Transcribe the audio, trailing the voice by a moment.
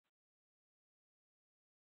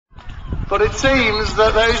But it seems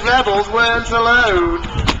that those rebels weren't alone.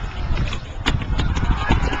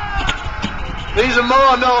 These are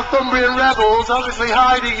more Northumbrian rebels, obviously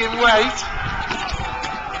hiding in wait.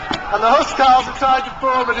 And the Huscarls are trying to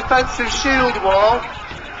form a defensive shield wall,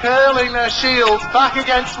 hurling their shields back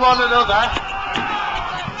against one another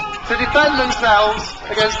to defend themselves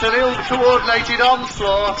against an ill-coordinated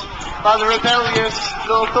onslaught by the rebellious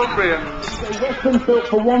Northumbrians. A weapon built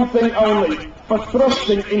for one thing only, for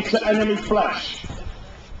thrusting into enemy flesh.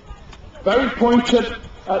 Very pointed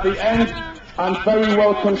at the end and very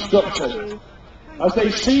well constructed. As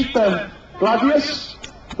they seize their gladius,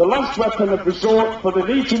 the last weapon of resort for the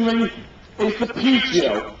legionary is the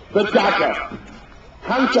putio, the dagger.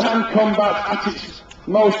 Hand-to-hand combat at its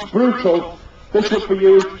most brutal, this would be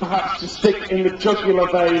used perhaps to stick in the jugular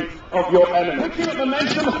vein of your enemy. Picking up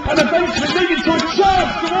momentum and eventually leading to a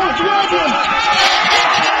charge towards the audience.